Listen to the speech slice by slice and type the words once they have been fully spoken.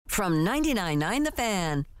From 99.9 The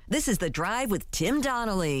Fan, this is The Drive with Tim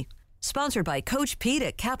Donnelly. Sponsored by Coach Pete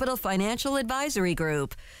at Capital Financial Advisory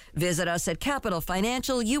Group. Visit us at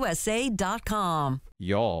capitalfinancialusa.com.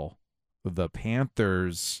 Y'all, the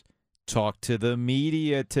Panthers talked to the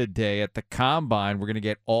media today at the Combine. We're going to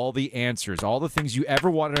get all the answers, all the things you ever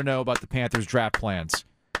wanted to know about the Panthers draft plans.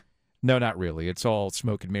 No, not really. It's all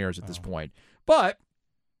smoke and mirrors at this point. But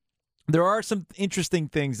there are some interesting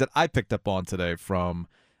things that I picked up on today from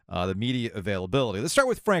the media availability. Let's start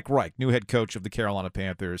with Frank Reich, new head coach of the Carolina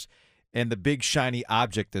Panthers, and the big shiny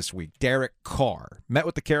object this week, Derek Carr. Met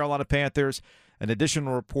with the Carolina Panthers. An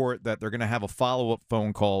additional report that they're going to have a follow-up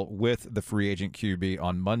phone call with the free agent QB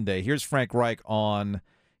on Monday. Here's Frank Reich on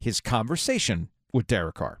his conversation with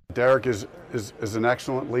Derek Carr. Derek is an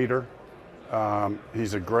excellent leader.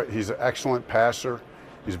 He's an excellent passer.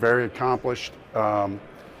 He's very accomplished.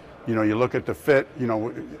 You look at the fit,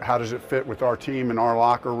 how does it fit with our team in our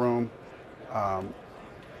locker room?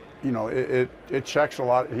 It checks a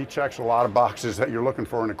lot. He checks a lot of boxes that you're looking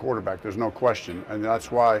for in a quarterback. There's no question. And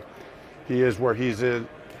that's why he is where he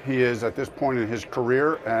is at this point in his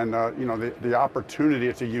career. And, the opportunity,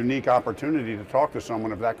 it's a unique opportunity to talk to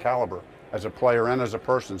someone of that caliber as a player and as a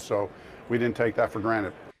person. So we didn't take that for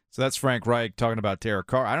granted. So that's Frank Reich talking about Derek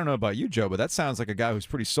Carr. I don't know about you, Joe, but that sounds like a guy who's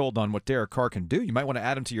pretty sold on what Derek Carr can do. You might want to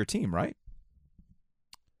add him to your team, right?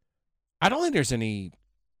 I don't think there's any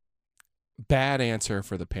bad answer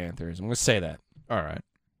for the Panthers. I'm going to say that. All right.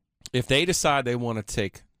 If they decide they want to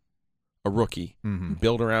take a rookie,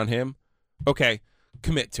 build around him, okay,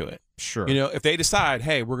 commit to it. Sure. If they decide,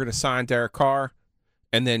 hey, we're going to sign Derek Carr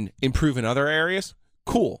and then improve in other areas,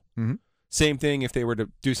 cool. Mm-hmm. Same thing if they were to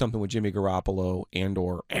do something with Jimmy Garoppolo and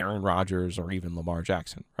or Aaron Rodgers or even Lamar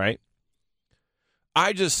Jackson, right?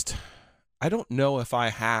 I don't know if I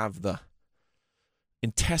have the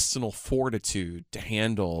intestinal fortitude to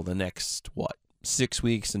handle the next, 6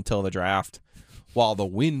 weeks until the draft while the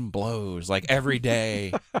wind blows like every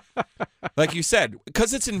day. Like you said,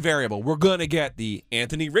 because it's invariable. We're going to get the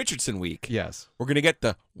Anthony Richardson week. Yes. We're going to get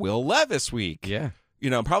the Will Levis week. Yeah.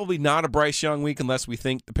 Probably not a Bryce Young week unless we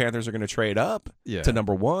think the Panthers are going to trade up to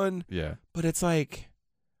number one. Yeah. But it's like,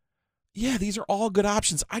 these are all good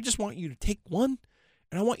options. I just want you to take one,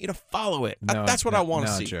 and I want you to follow it. That's what I want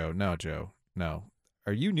to see. No, Joe.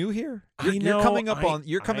 Are you new here? You're coming up on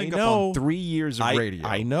 3 years of radio.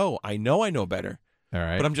 I know better. All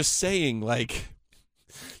right. But I'm just saying,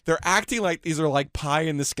 they're acting like these are like pie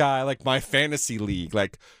in the sky, like my fantasy league.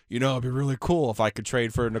 Like, it'd be really cool if I could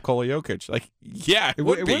trade for Nikola Jokic. Like, yeah, it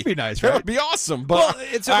would be nice, right? It would be awesome, but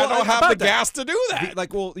I don't have the gas to do that.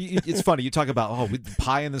 It's funny. You talk about, with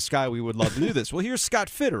pie in the sky, we would love to do this. Well, here's Scott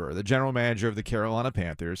Fitterer, the general manager of the Carolina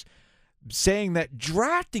Panthers, saying that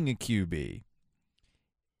drafting a QB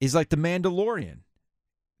is like the Mandalorian.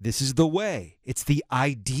 This is the way. It's the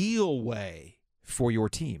ideal way for your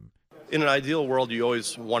team. In an ideal world, you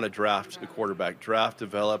always want to draft a quarterback,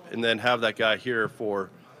 develop, and then have that guy here for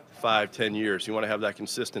 5-10 years. You want to have that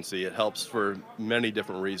consistency. It helps for many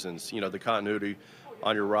different reasons. The continuity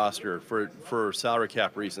on your roster, for salary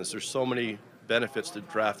cap reasons. There's so many benefits to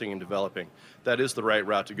drafting and developing. That is the right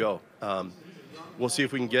route to go. We'll see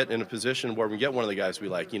if we can get in a position where we get one of the guys we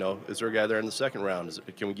like. Is there a guy there in the second round?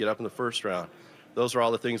 Can we get up in the first round? Those are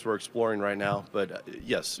all the things we're exploring right now. But,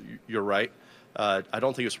 yes, you're right. I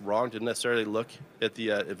don't think it's wrong to necessarily look at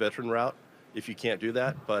the veteran route if you can't do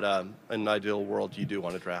that. But in an ideal world, you do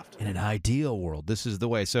want to draft. In an ideal world, this is the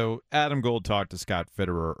way. So Adam Gold talked to Scott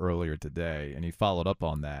Fitterer earlier today, and he followed up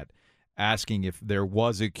on that, asking if there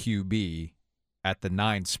was a QB at the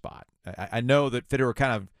 9 spot. I know that Fitterer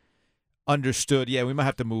kind of understood, we might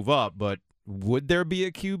have to move up, but would there be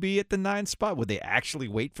a QB at the 9 spot? Would they actually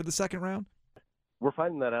wait for the second round? We're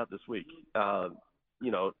finding that out this week.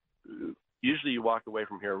 Usually you walk away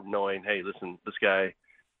from here knowing, hey, listen, this guy,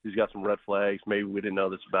 he's got some red flags. Maybe we didn't know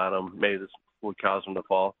this about him. Maybe this would cause him to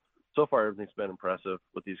fall. So far, everything's been impressive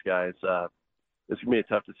with these guys. It's going to be a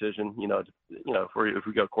tough decision. If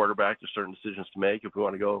we go quarterback, there's certain decisions to make. If we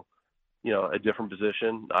want to go, a different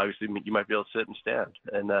position, obviously you might be able to sit and stand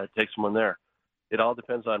and take someone there. It all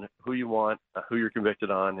depends on who you want, who you're convicted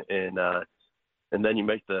on, and then you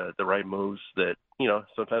make the right moves that,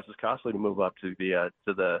 sometimes it's costly to move up to the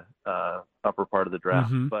upper part of the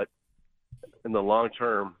draft. Mm-hmm. But in the long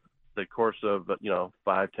term, the course of,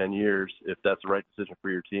 5-10 years, if that's the right decision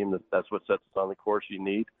for your team, that's what sets us on the course you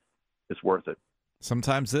need, it's worth it.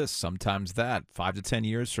 Sometimes this, sometimes that, 5 to 10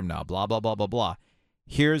 years from now, blah, blah, blah, blah, blah.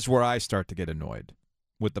 Here's where I start to get annoyed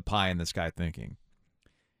with the pie in the sky thinking.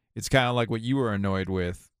 It's kind of like what you were annoyed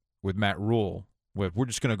with Matt Rule. We're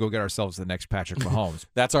just going to go get ourselves the next Patrick Mahomes.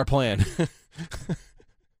 That's our plan.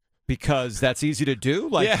 Because that's easy to do.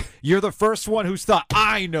 You're the first one who's thought,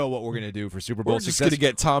 I know what we're going to do for Super Bowl We're just going to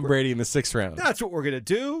get Tom Brady in the 6th round. That's what we're going to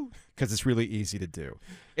do because it's really easy to do.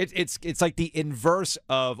 It's like the inverse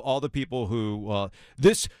of all the people who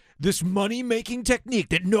this money-making technique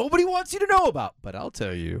that nobody wants you to know about. But I'll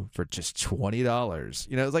tell you for just $20.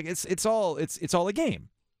 It's like it's all a game.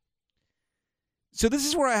 So this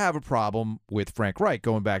is where I have a problem with Frank Reich,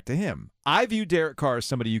 going back to him. I view Derek Carr as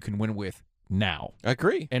somebody you can win with now. I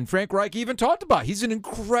agree. And Frank Reich even talked about he's an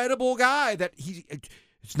incredible guy that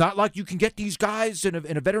it's not like you can get these guys in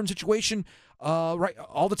a veteran situation right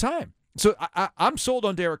all the time. So I'm sold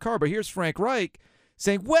on Derek Carr, but here's Frank Reich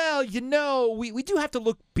saying, well, we do have to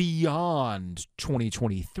look beyond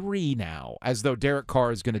 2023 now, as though Derek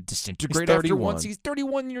Carr is going to disintegrate after once he's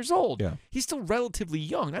 31 years old. Yeah. He's still relatively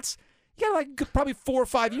young. You got like probably 4 or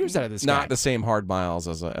 5 years out of this guy. Not the same hard miles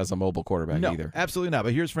as a mobile quarterback either. Absolutely not.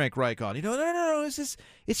 But here's Frank Reich on. No. It's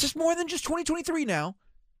just more than just 2023 now.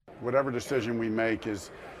 Whatever decision we make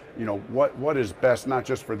is, what is best, not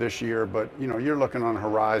just for this year, but, you're looking on a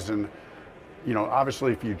horizon.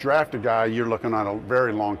 Obviously, if you draft a guy, you're looking on a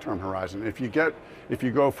very long-term horizon. If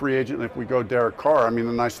you go free agent, if we go Derek Carr, the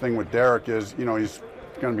nice thing with Derek is, he's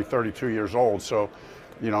going to be 32 years old. So,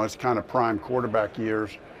 it's kind of prime quarterback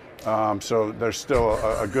years. So there's still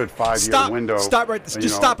a good 5-year window. Stop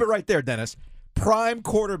it right there, Dennis. Prime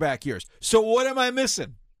quarterback years. So what am I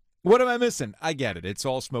missing? I get it. It's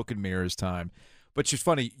all smoke and mirrors time. But it's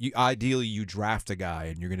funny. Ideally, you draft a guy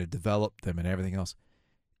and you're going to develop them and everything else.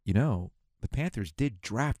 The Panthers did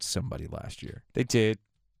draft somebody last year. They did.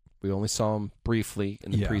 We only saw him briefly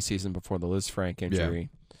in the preseason before the Liz Frank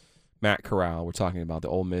injury. Yeah. Matt Corral, we're talking about the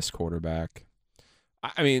Ole Miss quarterback.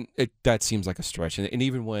 That seems like a stretch. And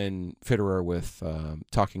even when Fitterer with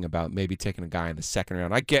talking about maybe taking a guy in the 2nd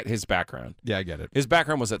round, I get his background. Yeah, I get it. His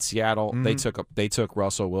background was at Seattle. Mm-hmm. They took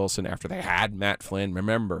Russell Wilson after they had Matt Flynn.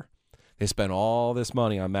 Remember, they spent all this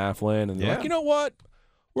money on Matt Flynn, and they're like, you know what?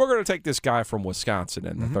 We're going to take this guy from Wisconsin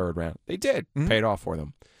in the 3rd round. They did. Paid off for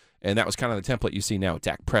them. And that was kind of the template you see now with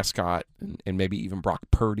Dak Prescott and maybe even Brock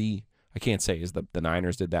Purdy. I can't say is the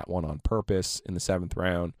Niners did that one on purpose in the 7th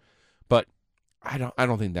round. But I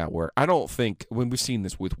don't think that worked. I don't think when we've seen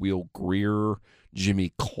this with Will Greer,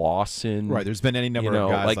 Jimmy Clausen. Right, there's been any number of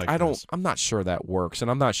guys like this. I'm not sure that works, and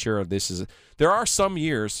I'm not sure this is. There are some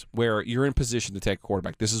years where you're in position to take a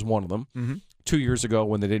quarterback. This is one of them. Mm-hmm. 2 years ago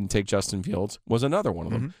when they didn't take Justin Fields was another one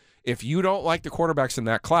of them. If you don't like the quarterbacks in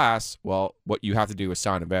that class, well, what you have to do is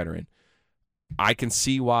sign a veteran. I can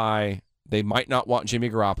see why they might not want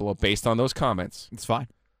Jimmy Garoppolo based on those comments. It's fine.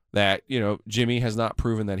 That, Jimmy has not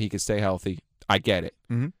proven that he could stay healthy. I get it.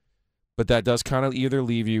 Mm-hmm. But that does kind of either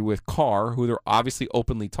leave you with Carr, who they're obviously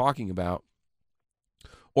openly talking about,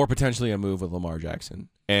 or potentially a move with Lamar Jackson.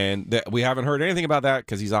 And we haven't heard anything about that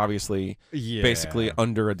because he's obviously basically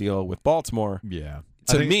under a deal with Baltimore. Yeah.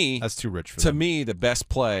 To me, that's too rich for them. To me, the best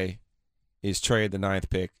play is trade the 9th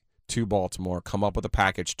pick to Baltimore, come up with a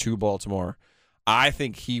package to Baltimore. I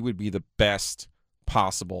think he would be the best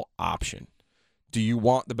possible option. Do you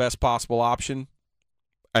want the best possible option?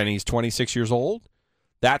 And he's 26 years old?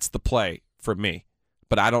 That's the play for me.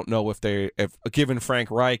 But I don't know if given Frank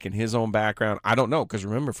Reich and his own background, I don't know. Because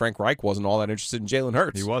remember, Frank Reich wasn't all that interested in Jalen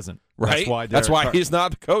Hurts. He wasn't. Right? That's why he's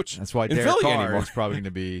not the coach. That's why in Derek Philly Carr anymore. is probably going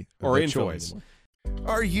to be or the in choice.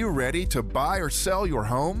 Are you ready to buy or sell your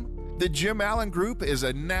home? The Jim Allen Group is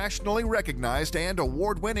a nationally recognized and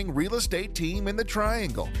award-winning real estate team in the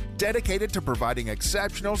Triangle, dedicated to providing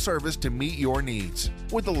exceptional service to meet your needs.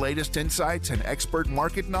 With the latest insights and expert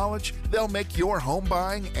market knowledge, they'll make your home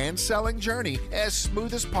buying and selling journey as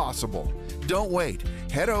smooth as possible. Don't wait.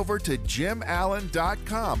 Head over to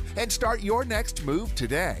jimallen.com and start your next move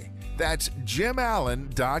today. That's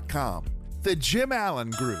jimallen.com. The Jim Allen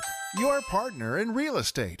Group, your partner in real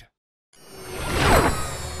estate.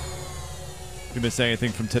 If you missed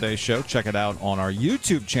anything from today's show, check it out on our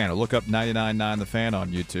YouTube channel. Look up 99.9 The Fan on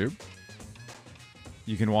YouTube.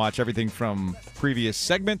 You can watch everything from previous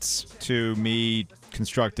segments to me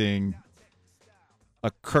constructing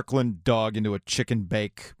a Kirkland dog into a chicken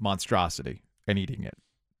bake monstrosity and eating it.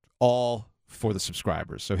 All for the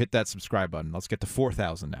subscribers. So hit that subscribe button. Let's get to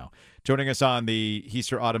 4,000 now. Joining us on the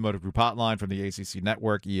Heister Automotive Group hotline from the ACC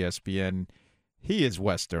Network ESPN, he is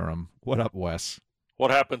Wes Durham. What up, Wes? What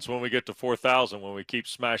happens when we get to 4,000 when we keep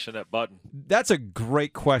smashing that button? That's a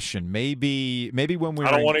great question. Maybe when we're...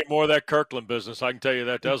 I don't want any more of that Kirkland business. I can tell you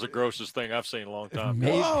that. That was the grossest thing I've seen in a long time.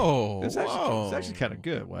 It's actually kind of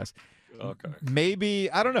good, Wes. Okay.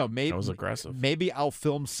 Maybe, I don't know. Maybe That was aggressive. Maybe I'll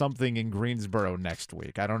film something in Greensboro next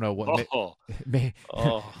week. I don't know what. Oh.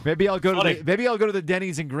 Maybe I'll go Funny. to maybe I'll go to the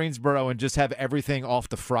Denny's in Greensboro and just have everything off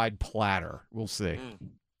the fried platter. We'll see.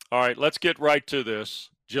 All right, let's get right to this,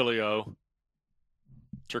 Gilio.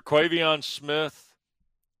 Terquavion Smith,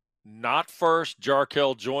 not first.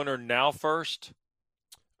 Jarkel Joyner, now first.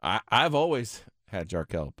 I've always had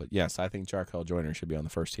Jarkel, but yes, I think Jarkel Joyner should be on the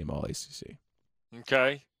first team All-ACC.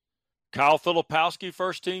 Okay. Kyle Filipowski,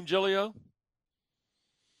 first team, Gilio?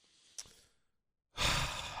 I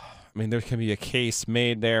mean, there can be a case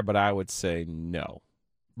made there, but I would say no.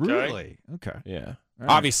 Really? Okay. Yeah. All right.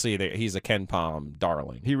 Obviously, he's a Ken Palm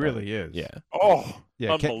darling. He really is. Yeah. Oh,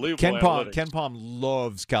 Yeah. unbelievable. Ken Palm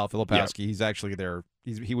loves Cal Filipowski. Yeah. He's actually there.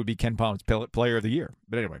 He would be Ken Palm's player of the year.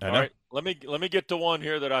 But anyway. All right. Let me get to one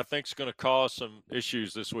here that I think is going to cause some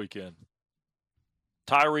issues this weekend.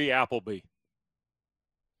 Tyree Appleby.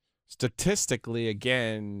 Statistically,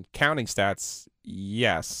 again, counting stats,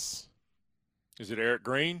 yes. Is it Eric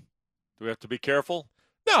Green? Do we have to be careful?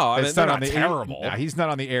 No, it's they're not not terrible. No, he's not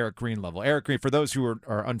on the Eric Green level. Eric Green, for those who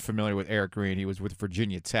are unfamiliar with Eric Green, he was with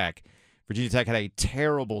Virginia Tech. Virginia Tech had a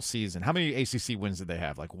terrible season. How many ACC wins did they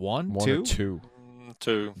have? Like one, two? Or two.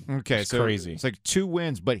 Two. Okay, it's so crazy. It's like 2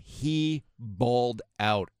 wins, but he balled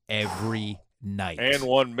out every night. And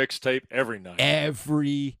one mixtape every night.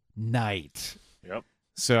 Every night. Yep.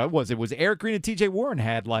 So it was Eric Green and TJ Warren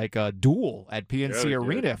had like a duel at PNC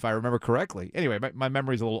Arena, if I remember correctly. Anyway, my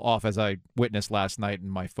memory's a little off as I witnessed last night in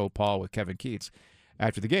my faux pas with Kevin Keats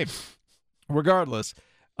after the game. Regardless,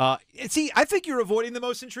 see, I think you're avoiding the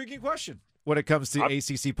most intriguing question when it comes to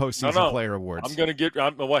ACC postseason player awards. I'm going to get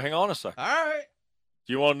well, hang on a second. All right.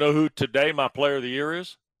 Do you want to know who today my player of the year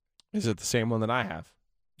is? Is it the same one that I have?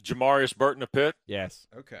 Jamarius Burton of Pitt. Yes.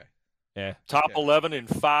 Okay. Yeah. Top 11 in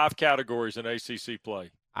 5 categories in ACC play.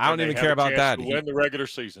 I don't even care about that. To win the regular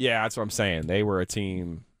season. Yeah, that's what I'm saying. They were a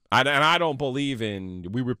team. And I don't believe in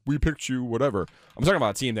we picked you, whatever. I'm talking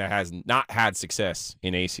about a team that has not had success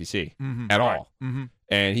in ACC at all. Mm-hmm.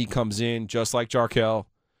 And he comes in just like Jarkel,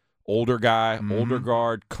 older guy, older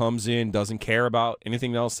guard, comes in, doesn't care about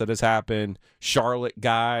anything else that has happened. Charlotte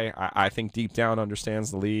guy, I think deep down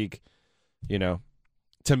understands the league. You know,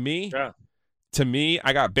 to me,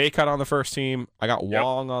 I got Baycott on the first team. I got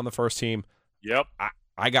Wong on the first team. Yep.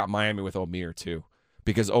 I got Miami with Omir too,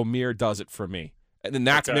 because Omir does it for me. And then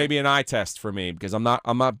that's maybe an eye test for me, because I'm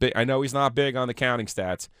not big. I know he's not big on the counting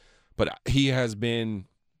stats, but he's been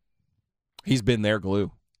their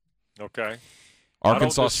glue. Okay.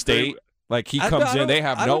 Arkansas State, like he comes in, they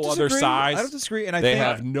have no other size. I don't disagree, and they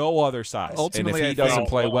have no other size. Ultimately, and if he doesn't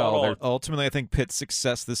play well, ultimately, I think Pitt's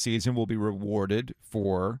success this season will be rewarded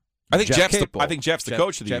for. I think Jeff Jeff's the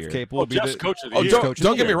coach of the year. Jeff Capel will be Jeff's the coach of the year.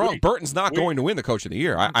 Don't get me wrong. Burton's not going to win the coach of the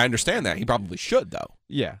year. I understand that. He probably should, though.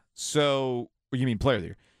 Yeah. So, you mean player of the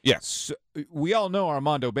year? Yes. So, we all know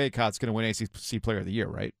Armando Baycott's going to win ACC Player of the Year,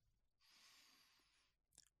 right?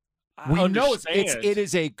 We know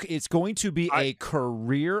it's going to be a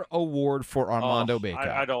career award for Armando Baycott.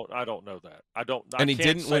 I don't know that. And he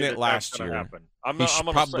didn't win it last year. He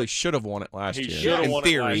probably should have won it last year. In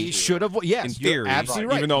theory, he should have. Yes, in theory, absolutely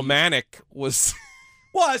right. Even though Manic was.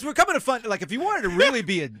 Well, as we're coming to fun, like if you wanted to really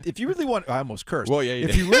be I almost cursed. Well, yeah,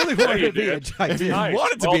 if you really wanted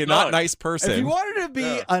to be a not nice person. If you wanted to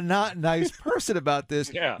be a not nice person about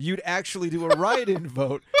this, you'd actually do a write-in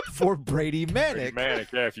vote for Brady Manic.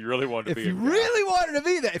 If you really wanted to be. If you really wanted to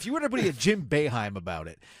be that, if you wanted to be a Jim Boeheim about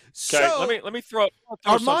it. Okay, so let me throw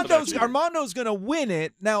Armando's going to win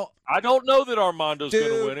it. Now, I don't know that Armando's going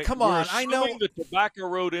to win it. Come on, I know the Tobacco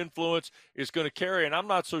Road influence is going to carry, and I'm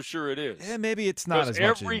not so sure it is. Yeah, maybe it's not as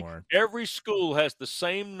much anymore. Every school has the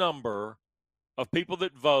same number of people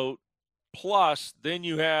that vote, plus then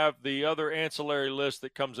you have the other ancillary list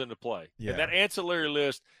that comes into play. Yeah. And that ancillary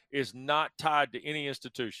list is not tied to any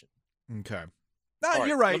institution. Okay. No,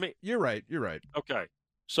 you're right. You're right. Okay.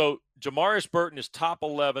 So Jamarius Burton is top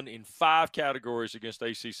 11 in 5 categories against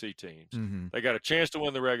ACC teams. Mm-hmm. They got a chance to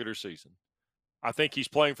win the regular season. I think he's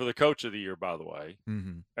playing for the coach of the year, by the way.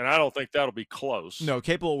 Mm-hmm. And I don't think that'll be close. No,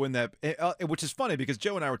 Capel will win that, which is funny because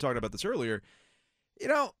Joe and I were talking about this earlier. You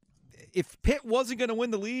know, if Pitt wasn't going to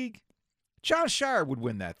win the league, John Shire would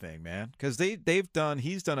win that thing, man, because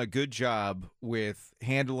he's done a good job with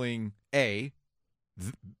handling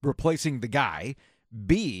replacing the guy,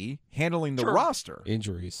 B, handling the roster.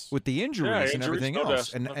 Injuries. With the injuries and everything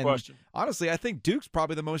else. No and question. Honestly, I think Duke's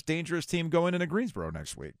probably the most dangerous team going into Greensboro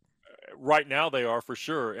next week. Right now they are for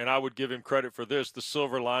sure, and I would give him credit for this. The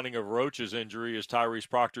silver lining of Roach's injury is Tyrese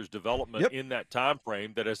Proctor's development in that time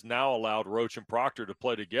frame that has now allowed Roach and Proctor to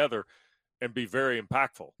play together. and be very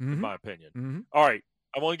impactful, in my opinion. Mm-hmm. All right,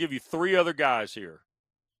 I want to give you 3 other guys here.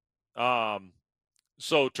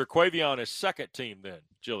 So Terquavion is second team then,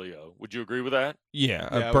 Giglio. Would you agree with that?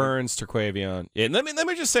 Yeah, Burns, Terquavion. Yeah, let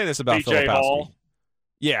me just say this about DJ Filipowski. Hall.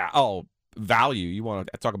 Yeah, value. You want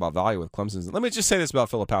to talk about value with Clemson. Let me just say this about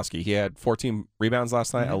Filipowski. He had 14 rebounds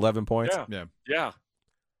last night, 11 points. Yeah.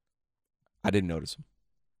 I didn't notice him.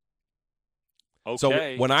 Okay.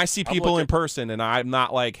 So when I see people in person and I'm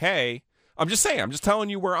not like, hey, I'm just saying, I'm just telling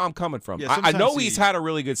you where I'm coming from. Yeah, I know he's had a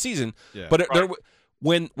really good season, but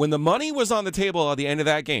when the money was on the table at the end of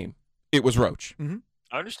that game, it was Roach. Mm-hmm.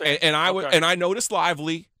 I understand. And I noticed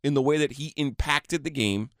Lively in the way that he impacted the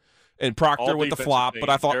game, and Proctor with the flop. But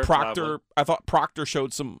I thought Proctor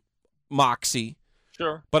showed some moxie.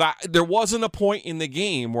 Sure. But there wasn't a point in the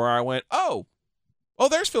game where I went, oh,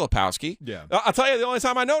 there's Filipowski. Yeah. I'll tell you, the only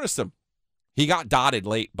time I noticed him, he got dotted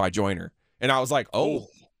late by Joyner, and I was like, oh.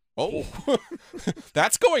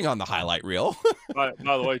 That's going on the highlight reel. By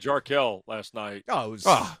the way, Jarkel last night. Oh, it was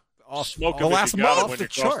smoking the last month when he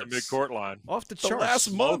crossed the midcourt line. Off the The charts.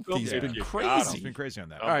 last month, he's been crazy. He's been crazy on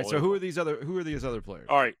that. All right, so who are these other players?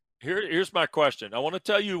 All right, here's my question. I want to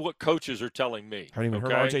tell you what coaches are telling me. Haven't even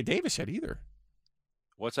heard R.J. Davis yet either.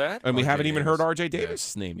 What's that? And we haven't even heard R.J.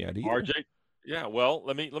 Davis' name yet either. R.J. Yeah, well,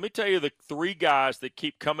 let me tell you the 3 guys that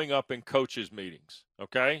keep coming up in coaches' meetings,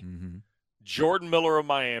 okay? Mm-hmm. Jordan Miller of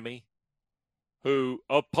Miami, who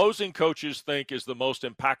opposing coaches think is the most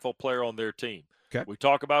impactful player on their team. Okay. We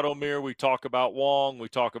talk about O'Meara, we talk about Wong, we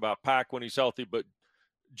talk about Pack when he's healthy, but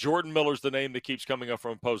Jordan Miller's the name that keeps coming up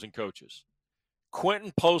from opposing coaches.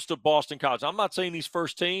 Quentin Post of Boston College. I'm not saying he's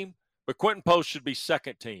first team, but Quentin Post should be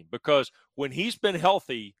second team because when he's been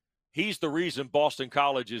healthy, he's the reason Boston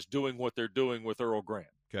College is doing what they're doing with Earl Grant.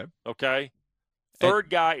 Okay? Third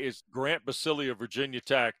guy is Grant Basile of Virginia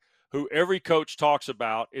Tech, who every coach talks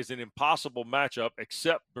about is an impossible matchup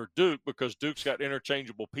except for Duke because Duke's got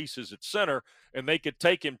interchangeable pieces at center, and they could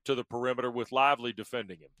take him to the perimeter with Lively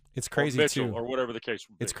defending him. It's crazy, or Mitchell, too. Or whatever the case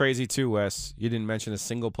would be. It's crazy, too, Wes. You didn't mention a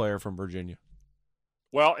single player from Virginia.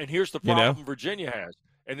 Well, and here's the problem Virginia has,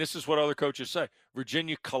 and this is what other coaches say.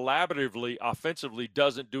 Virginia collaboratively, offensively,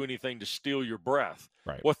 doesn't do anything to steal your breath.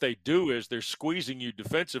 Right. What they do is they're squeezing you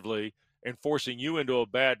defensively and forcing you into a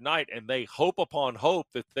bad night, and they hope upon hope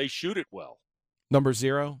that they shoot it well. Number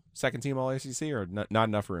 0, second team All-ACC, or not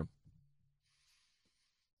enough room?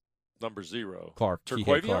 Number 0. Clark.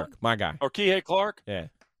 Kihei Clark. My guy. Or Kihei Clark? Yeah.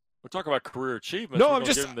 We're talking about career achievements. No, I'm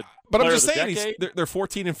just saying they're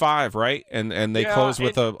 14-5, right? And they close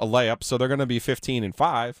with a layup, so they're going to be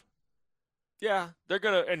 15-5. Yeah, they're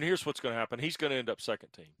going to, and here's what's going to happen. He's going to end up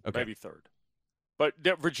second team, maybe third. But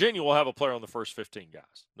Virginia will have a player on the first 15 guys,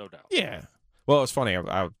 no doubt. Yeah. Well, it's funny.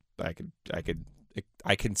 I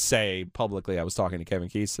can say publicly I was talking to Kevin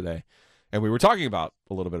Keys today, and we were talking about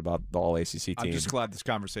a little bit about the All-ACC team. I'm just glad this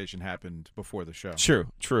conversation happened before the show.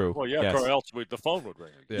 True. Well, yeah, or else the phone would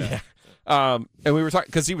ring. Yeah. And we were talking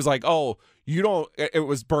because he was like, "Oh, you don't." It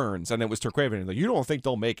was Burns and it was Terquavion. Like, you don't think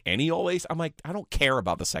they'll make any All-ACC? I'm like, I don't care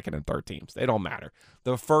about the second and third teams. They don't matter.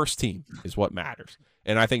 The first team is what matters.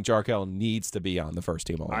 And I think Jarkel needs to be on the first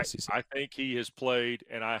team All-ACC. I think he has played,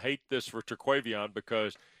 and I hate this for Terquavion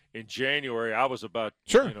because in January I was about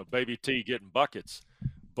Baby T getting buckets.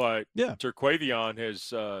 But Terquavion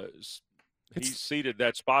has he's ceded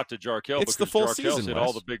that spot to Jarkel because the full Jarkel's season, hit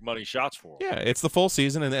all the big money shots for him. Yeah, it's the full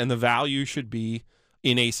season, and the value should be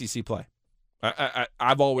in ACC play.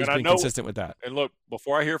 I've always been consistent with that. And look,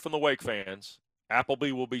 before I hear from the Wake fans,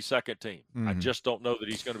 Appleby will be second team. Mm-hmm. I just don't know that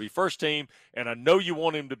he's going to be first team, and I know you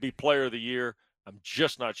want him to be player of the year. I'm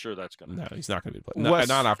just not sure that's going to happen. No, he's not going to be player.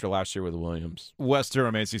 Not after last year with Williams. Wes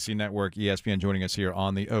Durham, ACC Network ESPN, joining us here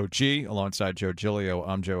on the OG alongside Joe Giglio.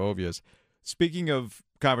 I'm Joe Ovias. Speaking of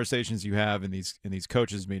conversations you have in these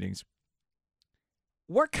coaches meetings,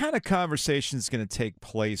 what kind of conversation is going to take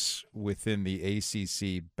place within the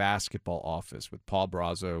ACC basketball office with Paul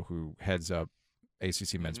Brazo, who heads up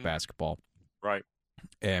ACC men's basketball, right,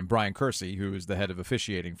 and Brian Kersey, who is the head of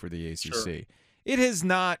officiating for the ACC? Sure. It has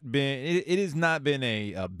not been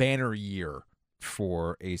a banner year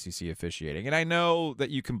for ACC officiating, and I know that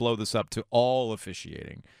you can blow this up to all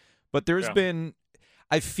officiating, but there's been,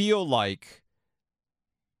 I feel like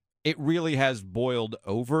it really has boiled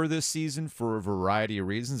over this season for a variety of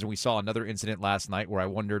reasons, and we saw another incident last night where I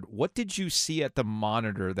wondered, what did you see at the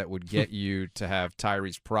monitor that would get you to have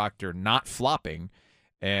Tyrese Proctor not flopping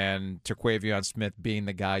and Terquavion Smith being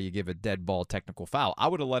the guy you give a dead ball technical foul? I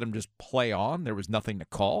would have let him just play on. There was nothing to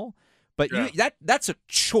call. But that's a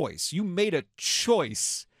choice. You made a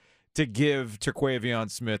choice to give Terquavion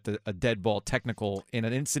Smith a dead ball technical in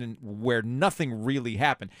an incident where nothing really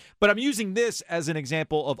happened. But I'm using this as an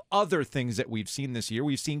example of other things that we've seen this year.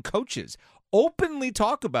 We've seen coaches openly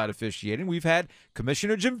talk about officiating. We've had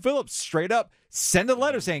Commissioner Jim Phillips straight up send a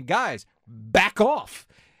letter saying, guys, back off.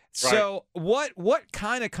 Right. So what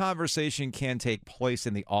kind of conversation can take place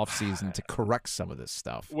in the offseason to correct some of this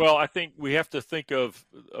stuff? Well, I think we have to think of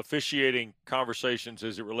officiating conversations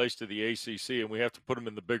as it relates to the ACC, and we have to put them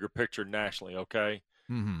in the bigger picture nationally, okay?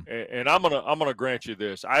 Mm-hmm. And I'm gonna grant you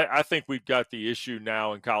this. I think we've got the issue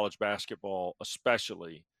now in college basketball,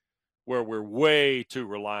 especially, where we're way too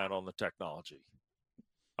reliant on the technology.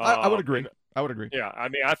 I would agree. I would agree. Yeah, I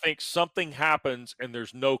mean, I think something happens and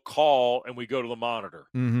there's no call and we go to the monitor.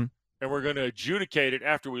 Mm-hmm. And we're going to adjudicate it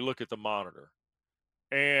after we look at the monitor.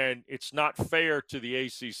 And it's not fair to the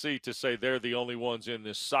ACC to say they're the only ones in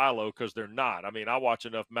this silo, because they're not. I mean, I watch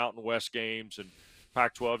enough Mountain West games and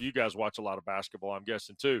Pac-12. You guys watch a lot of basketball, I'm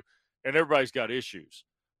guessing, too. And everybody's got issues.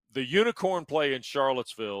 The unicorn play in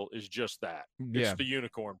Charlottesville is just that. Yeah. It's the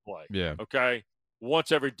unicorn play. Yeah. Okay?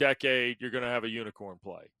 Once every decade, you're going to have a unicorn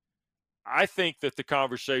play. I think that the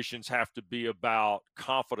conversations have to be about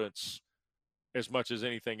confidence as much as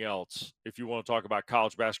anything else if you want to talk about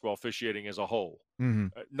college basketball officiating as a whole,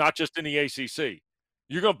 not just in the ACC.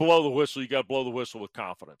 You're going to blow the whistle. You got to blow the whistle with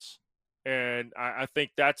confidence. And I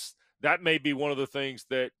think that may be one of the things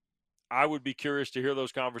that I would be curious to hear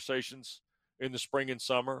those conversations in the spring and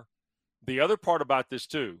summer. The other part about this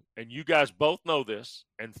too, and you guys both know this,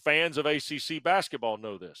 and fans of ACC basketball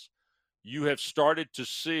know this, you have started to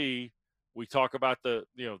see. We talk about the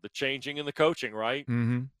changing in the coaching, right?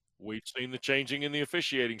 Mm-hmm. We've seen the changing in the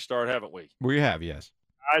officiating start, haven't we? We have, yes.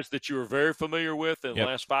 Guys that you were very familiar with in the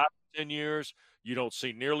last 5 to 10 years, you don't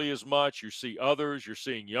see nearly as much. You see others. You're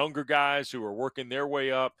seeing younger guys who are working their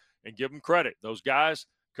way up, and give them credit. Those guys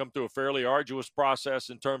come through a fairly arduous process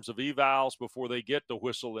in terms of evals before they get the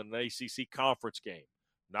whistle in an ACC conference game.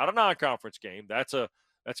 Not a non-conference game. That's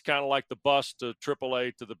kind of like the bus to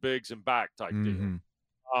AAA to the bigs and back type deal.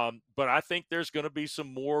 But I think there's going to be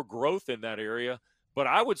some more growth in that area. But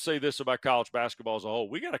I would say this about college basketball as a whole.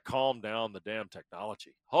 We got to calm down the damn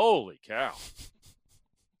technology. Holy cow.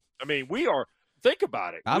 I mean, think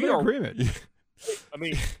about it. I'm in agreement. I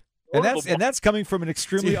mean, and that's coming from an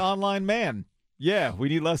extremely online man. Yeah, we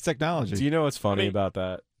need less technology. Do you know what's funny about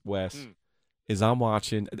that, Wes? Is I'm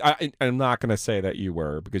watching. I'm not going to say that you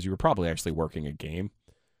were, because you were probably actually working a game.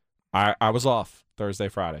 I was off Thursday,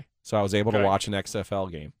 Friday. So I was able to watch an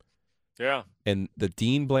XFL game. Yeah. And the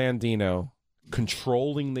Dean Blandino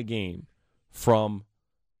controlling the game from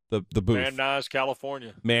the booth. Van Nuys,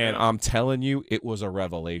 California. Man, I'm telling you, it was a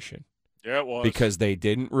revelation. Yeah, it was. Because they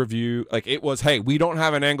didn't review. Like, it was, hey, we don't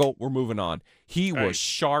have an angle. We're moving on. He was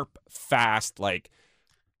sharp, fast,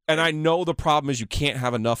 and I know the problem is you can't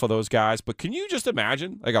have enough of those guys, but can you just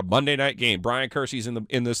imagine, like, a Monday night game, Brian Kersey's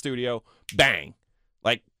in the studio, bang.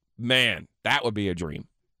 Like, man, that would be a dream.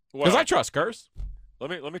 Because I trust Kersey.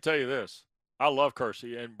 Let me tell you this. I love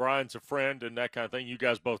Kersey, and Brian's a friend and that kind of thing. You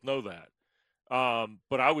guys both know that.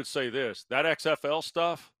 But I would say this. That XFL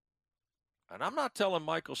stuff, and I'm not telling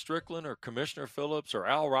Michael Strickland or Commissioner Phillips or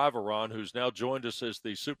Al Riveron, who's now joined us as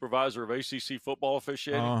the supervisor of ACC football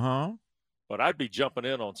officiating, but I'd be jumping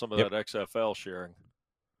in on some of that XFL sharing.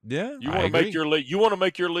 Yeah, you want to make your league. You want to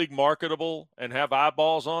make your league marketable and have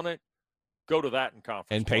eyeballs on it. Go to that in conference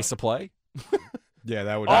and pace to play. Yeah,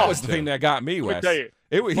 that was the thing that got me, Wes.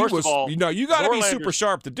 First of all, you got to be super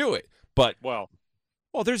sharp to do it. But well,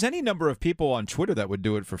 there's any number of people on Twitter that would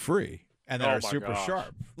do it for free and that are super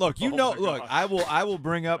sharp. Look, I will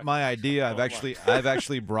bring up my idea. I've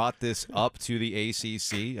actually brought this up to the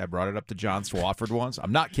ACC. I brought it up to John Swofford once.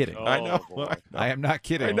 I'm not kidding. I know. I am not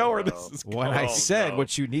kidding. I know where this is going. When I said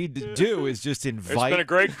what you need to do is just invite. It's been a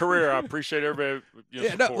great career. I appreciate everybody.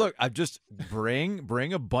 Look, I just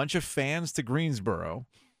bring a bunch of fans to Greensboro,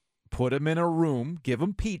 put them in a room, give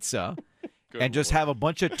them pizza, and just have a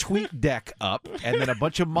bunch of tweet deck up, and then a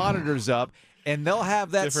bunch of monitors up. And they'll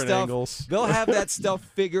have that different stuff. Angles. They'll have that stuff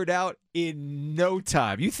figured out in no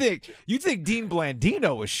time. You think Dean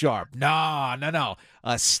Blandino was sharp? No.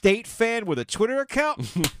 A State fan with a Twitter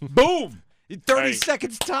account? Boom! 30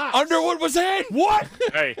 seconds tops. Underwood was in. What?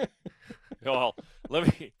 Hey, well, let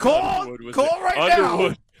me call right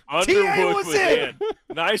now. Underwood was in.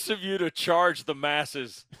 Nice of you to charge the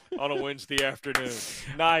masses on a Wednesday afternoon.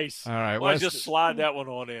 Nice. All right. Well, I just slide that one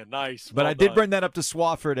on in. Nice. But I did bring that up to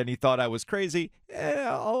Swofford, and he thought I was crazy.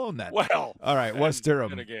 I'll own that. Well. All right. Wes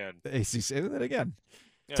Durham. And again. ACC. And then again.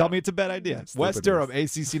 Yeah. Tell me it's a bad idea. Wes Durham,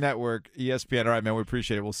 ACC Network, ESPN. All right, man. We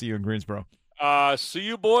appreciate it. We'll see you in Greensboro. See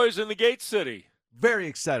you boys in the Gate City. Very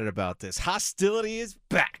excited about this. Hostility is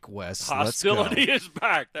back, Wes. Hostility is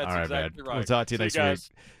back. That's all right, exactly man. right. We'll talk to you next week. Guys.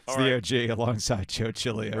 It's the OG alongside Joe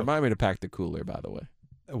Chilio. Remind me to pack the cooler, by the way.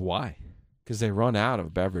 Why? Because they run out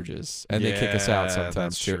of beverages, and they kick us out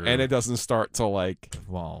sometimes, too. True. And it doesn't start till,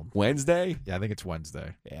 Wednesday? Yeah, I think it's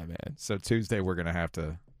Wednesday. Yeah, man. So Tuesday we're going to have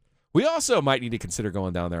to. We also might need to consider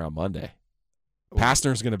going down there on Monday.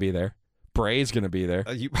 Pastner's going to be there. Bray's going to be there.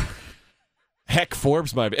 Heck,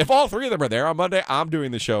 Forbes might be. If all three of them are there on Monday, I'm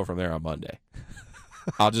doing the show from there on Monday.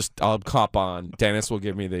 I'll cop on. Dennis will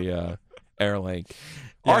give me the air link.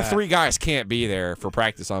 Yeah. Our three guys can't be there for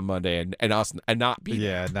practice on Monday and us and not be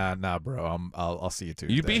there. Yeah, nah, bro. I'll see you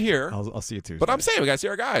Tuesday. You be here. I'll see you Tuesday. But I'm saying we got to see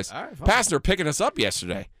our guys. All right, Pastner picking us up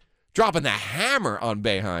yesterday. Dropping the hammer on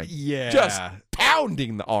Boeheim. Yeah. Just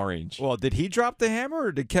pounding the orange. Well, did he drop the hammer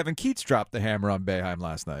or did Kevin Keats drop the hammer on Boeheim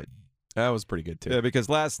last night? That was pretty good, too. Yeah, because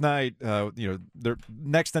last night, their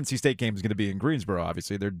next NC State game is going to be in Greensboro,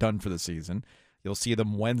 obviously. They're done for the season. You'll see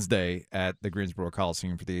them Wednesday at the Greensboro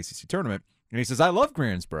Coliseum for the ACC tournament. And he says, I love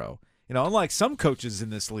Greensboro. Unlike some coaches in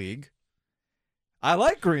this league, I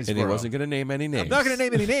like Greensboro. And he wasn't going to name any names. I'm not going to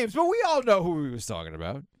name any names, but we all know who he was talking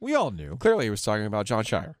about. We all knew. Clearly, he was talking about John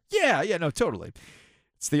Shire. Yeah, no, totally.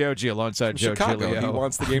 It's the OG alongside Joe Chicago. Giglio. He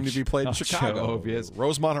wants the game to be played in Chicago.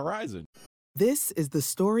 Rosemont Horizon. This is the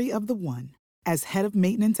story of the one. As head of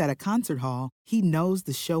maintenance at a concert hall, he knows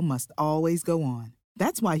the show must always go on.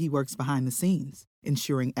 That's why he works behind the scenes,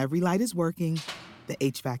 ensuring every light is working, the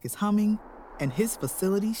HVAC is humming, and his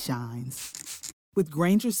facility shines. With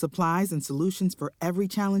Grainger's supplies and solutions for every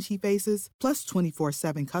challenge he faces, plus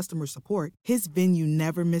 24/7 customer support, his venue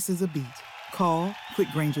never misses a beat. Call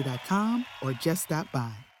quickgrainger.com or just stop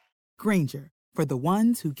by. Grainger, for the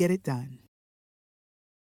ones who get it done.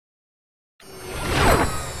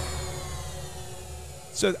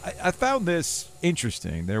 So I found this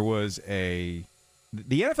interesting. There was the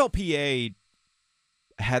NFLPA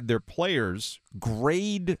had their players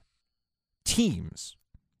grade teams.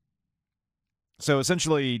 So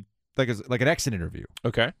essentially, like an exit interview.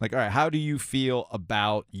 Okay. Like, all right, how do you feel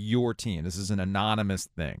about your team? This is an anonymous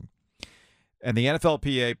thing. And the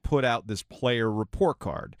NFLPA put out this player report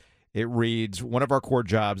card. It reads, one of our core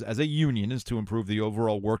jobs as a union is to improve the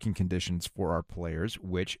overall working conditions for our players,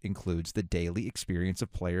 which includes the daily experience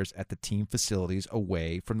of players at the team facilities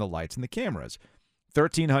away from the lights and the cameras.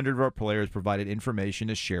 1,300 of our players provided information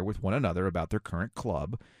to share with one another about their current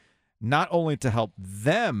club, not only to help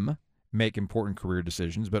them make important career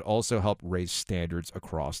decisions, but also help raise standards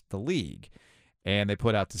across the league. And they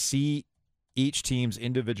put out to see each team's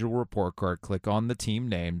individual report card, click on the team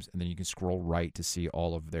names, and then you can scroll right to see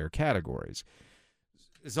all of their categories.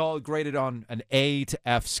 It's all graded on an A to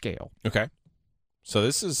F scale. Okay. So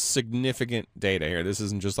this is significant data here. This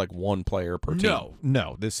isn't just like one player per team.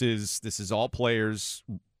 No. This is all players,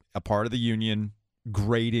 a part of the union,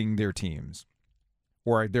 grading their teams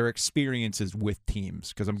or their experiences with teams,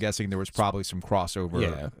 because I'm guessing there was probably some crossover.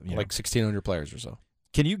 Yeah, like 1,600 players or so.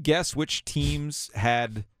 Can you guess which teams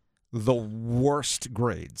had the worst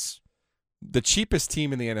grades? The cheapest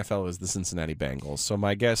team in the NFL is the Cincinnati Bengals. So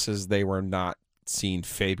my guess is they were not seen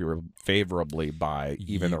favorably by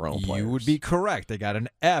even their own players. You would be correct. They got an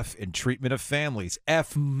F in treatment of families,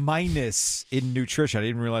 F- in nutrition. I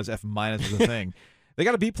didn't realize F- was a thing. They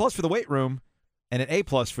got a B+ for the weight room and an A+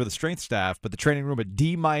 for the strength staff, but the training room a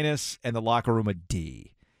D- and the locker room a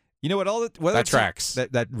D. You know what? That tracks.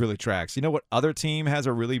 That really tracks. You know what other team has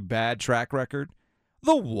a really bad track record?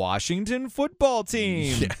 The Washington football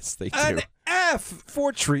team. Yes, they do. An F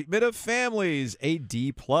for treatment of families, a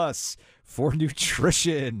D+ for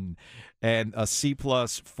nutrition, and a C+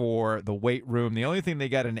 for the weight room. The only thing they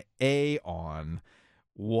got an A on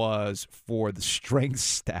was for the strength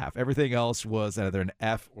staff. Everything else was either an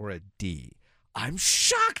F or a D. I'm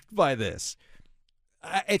shocked by this.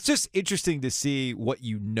 It's just interesting to see what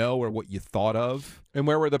you know or what you thought of. And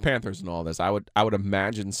where were the Panthers in all this? I would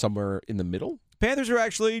imagine somewhere in the middle. Panthers are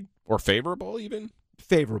actually... Or favorable, even?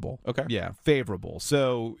 Favorable. Okay. Yeah, favorable.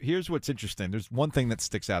 So here's what's interesting. There's one thing that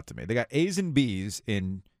sticks out to me. They got A's and B's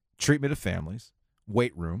in treatment of families,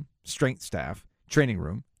 weight room, strength staff, training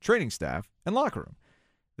room, training staff, and locker room.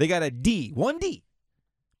 They got a D, 1D,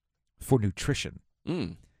 for nutrition.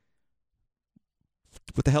 What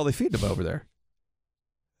the hell are they feeding them over there?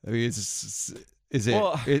 I mean, is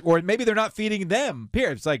it, or maybe they're not feeding them.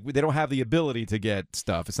 Period. It's like they don't have the ability to get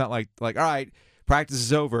stuff. It's not like all right, practice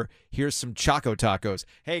is over. Here's some Choco Tacos.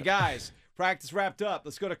 Hey guys, practice wrapped up.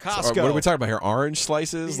 Let's go to Costco. So, what are we talking about here? Orange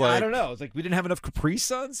slices? I don't know. It's like we didn't have enough Capri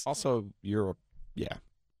Suns. Also, I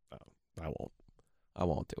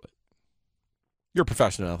won't do it. You're a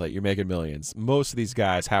professional athlete. You're making millions. Most of these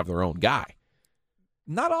guys have their own guy.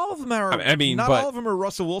 Not all of them are. All of them are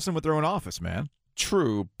Russell Wilson with their own office, man.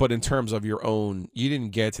 True, but in terms of your own, you didn't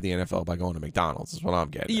get to the NFL by going to McDonald's. Is what I'm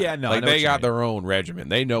getting. Yeah, at. no, like they got their own regimen.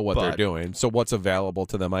 They know what they're doing. So what's available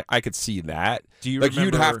to them? I could see that. Do you remember,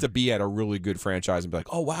 you'd have to be at a really good franchise and be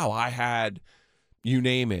like, oh wow, I had, you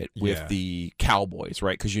name it, with the Cowboys,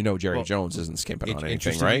 right? Because Jerry Jones isn't skimping on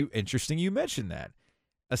anything, right? Interesting you mentioned that.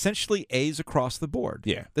 Essentially, A's across the board.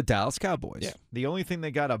 Yeah, the Dallas Cowboys. Yeah. The only thing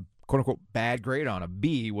they got a quote unquote bad grade on, a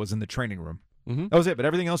B, was in the training room. Mm-hmm. That was it. But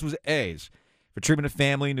everything else was A's. For treatment of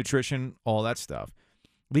family, nutrition, all that stuff.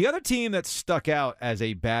 The other team that stuck out as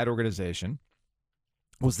a bad organization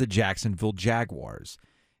was the Jacksonville Jaguars.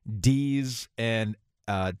 D's and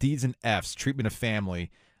F's, treatment of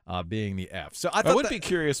family being the F. So I would be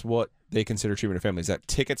curious what they consider treatment of family. Is that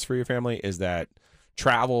tickets for your family? Is that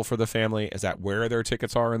travel for the family? Is that where their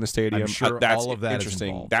tickets are in the stadium? I'm sure that's all of that interesting.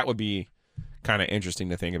 is involved. That would be kind of interesting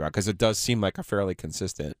to think about because it does seem like a fairly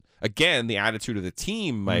consistent. Again, the attitude of the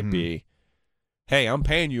team might be, hey, I'm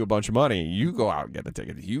paying you a bunch of money. You go out and get the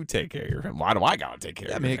ticket. You take care of your family. Why do I go out and take care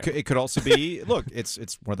of your family? It could also be, look, it's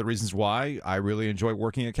one of the reasons why I really enjoy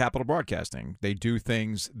working at Capital Broadcasting. They do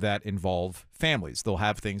things that involve families. They'll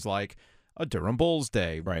have things like a Durham Bulls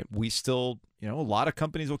Day. Right. We still, a lot of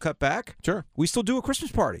companies will cut back. Sure. We still do a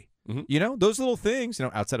Christmas party. Mm-hmm. Those little things,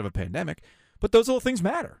 outside of a pandemic, but those little things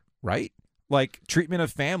matter, right? Like treatment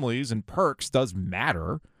of families and perks does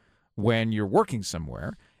matter when you're working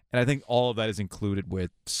somewhere. And I think all of that is included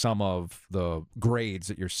with some of the grades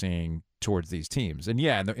that you're seeing towards these teams. And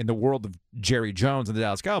yeah, in the world of Jerry Jones and the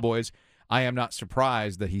Dallas Cowboys, I am not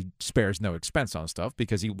surprised that he spares no expense on stuff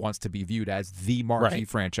because he wants to be viewed as the marquee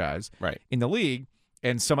franchise in the league.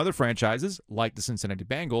 And some other franchises, like the Cincinnati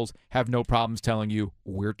Bengals, have no problems telling you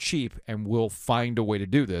we're cheap and we'll find a way to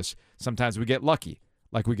do this. Sometimes we get lucky,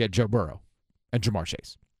 like we get Joe Burrow and Jamar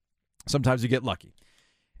Chase. Sometimes we get lucky.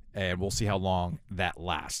 And we'll see how long that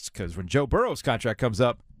lasts. Because when Joe Burrow's contract comes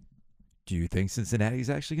up, do you think Cincinnati's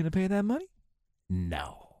actually going to pay that money?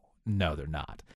 No, they're not.